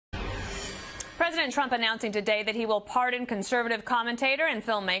President Trump announcing today that he will pardon conservative commentator and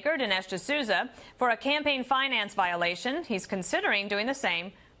filmmaker Dinesh D'Souza for a campaign finance violation. He's considering doing the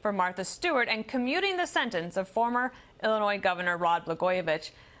same for Martha Stewart and commuting the sentence of former Illinois Governor Rod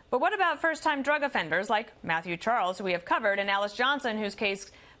Blagojevich. But what about first-time drug offenders like Matthew Charles, who we have covered, and Alice Johnson, whose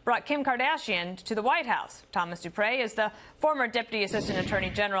case brought Kim Kardashian to the White House? Thomas Dupree is the former Deputy Assistant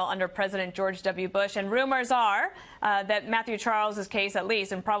Attorney General under President George W. Bush, and rumors are that Matthew Charles's case, at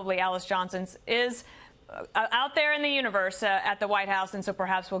least, and probably Alice Johnson's, is out there in the universe at the White House, and so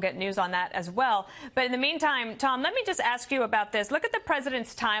perhaps we'll get news on that as well. But in the meantime, Tom, let me just ask you about this. Look at the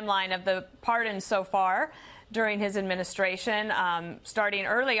president's timeline of the pardons so far during his administration, starting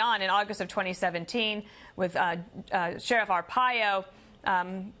early on in August of 2017 with Sheriff Arpaio,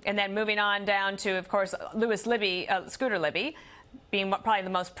 and then moving on down to, of course, Louis Libby, Scooter Libby, being probably the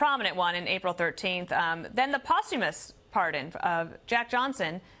most prominent one in April 13th. Then the posthumous pardon of Jack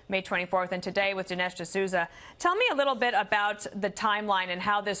Johnson, May 24th, and today with Dinesh D'Souza. Tell me a little bit about the timeline and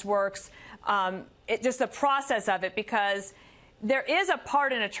how this works, just the process of it, because there is a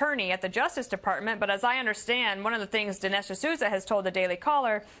pardon attorney at the Justice Department, but as I understand, one of the things Dinesh D'Souza has told the Daily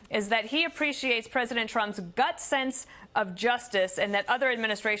Caller is that he appreciates President Trump's gut sense of justice and that other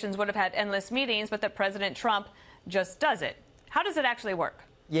administrations would have had endless meetings, but that President Trump just does it. How does it actually work?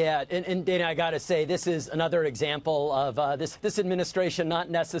 Yeah, and Dana, I got to say, this is another example of this administration not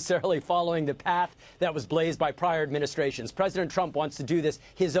necessarily following the path that was blazed by prior administrations. President Trump wants to do this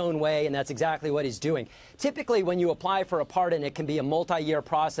his own way, and that's exactly what he's doing. Typically, when you apply for a pardon, it can be a multi-year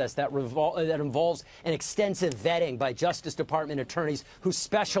process that involves an extensive vetting by Justice Department attorneys who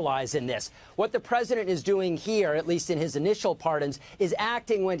specialize in this. What the president is doing here, at least in his initial pardons, is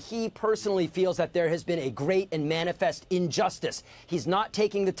acting when he personally feels that there has been a great and manifest injustice. He's not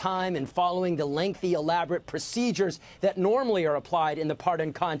taking the time and following the lengthy, elaborate procedures that normally are applied in the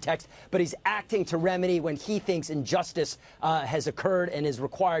pardon context, but he's acting to remedy when he thinks injustice has occurred and is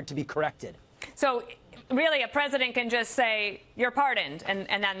required to be corrected. So really, a president can just say, you're pardoned, and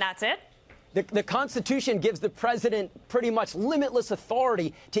then that's it? The Constitution gives the president pretty much limitless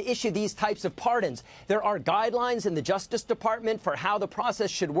authority to issue these types of pardons. There are guidelines in the Justice Department for how the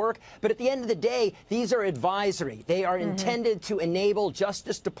process should work, but at the end of the day, these are advisory. They are intended to enable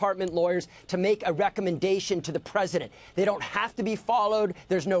Justice Department lawyers to make a recommendation to the president. They don't have to be followed.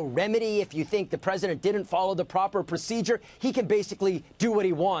 There's no remedy if you think the president didn't follow the proper procedure. He can basically do what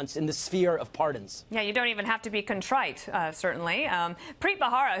he wants in the sphere of pardons. Yeah, you don't even have to be contrite, certainly. Preet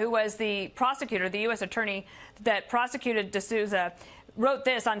Bharara, who was the prosecutor, the U.S. attorney that prosecuted D'Souza, wrote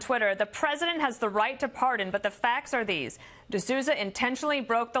this on Twitter: "The president has the right to pardon, but the facts are these. D'Souza intentionally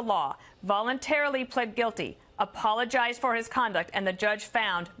broke the law, voluntarily pled guilty, apologized for his conduct, and the judge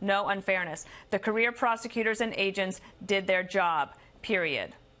found no unfairness. The career prosecutors and agents did their job,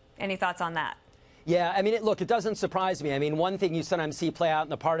 period." Any thoughts on that? Yeah, I mean, look, it doesn't surprise me. I mean, one thing you sometimes see play out in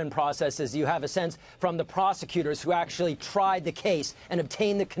the pardon process is you have a sense from the prosecutors who actually tried the case and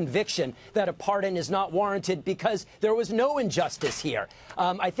obtained the conviction that a pardon is not warranted because there was no injustice here.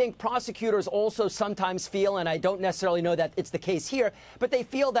 I think prosecutors also sometimes feel, and I don't necessarily know that it's the case here, but they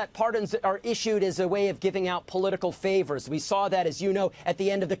feel that pardons are issued as a way of giving out political favors. We saw that, as you know, at the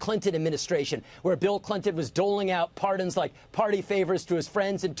end of the Clinton administration, where Bill Clinton was doling out pardons like party favors to his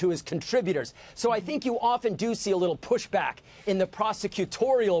friends and to his contributors. So I think you often do see a little pushback in the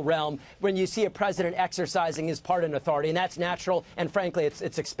prosecutorial realm when you see a president exercising his pardon authority, and that's natural, and frankly,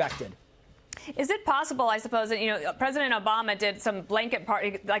 it's expected. Is it possible, I suppose, that, President Obama did some blanket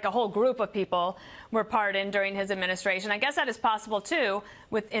pardon, like a whole group of people were pardoned during his administration? I guess that is possible, too.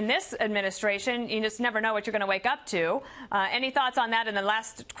 In this administration, you just never know what you're going to wake up to. Any thoughts on that in the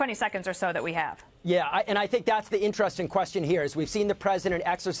last 20 seconds or so that we have? Yeah, and I think that's the interesting question here, is we've seen the president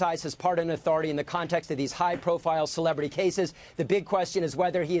exercise his pardon authority in the context of these high-profile celebrity cases. The big question is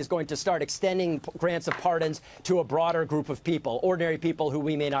whether he is going to start extending grants of pardons to a broader group of people, ordinary people who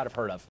we may not have heard of.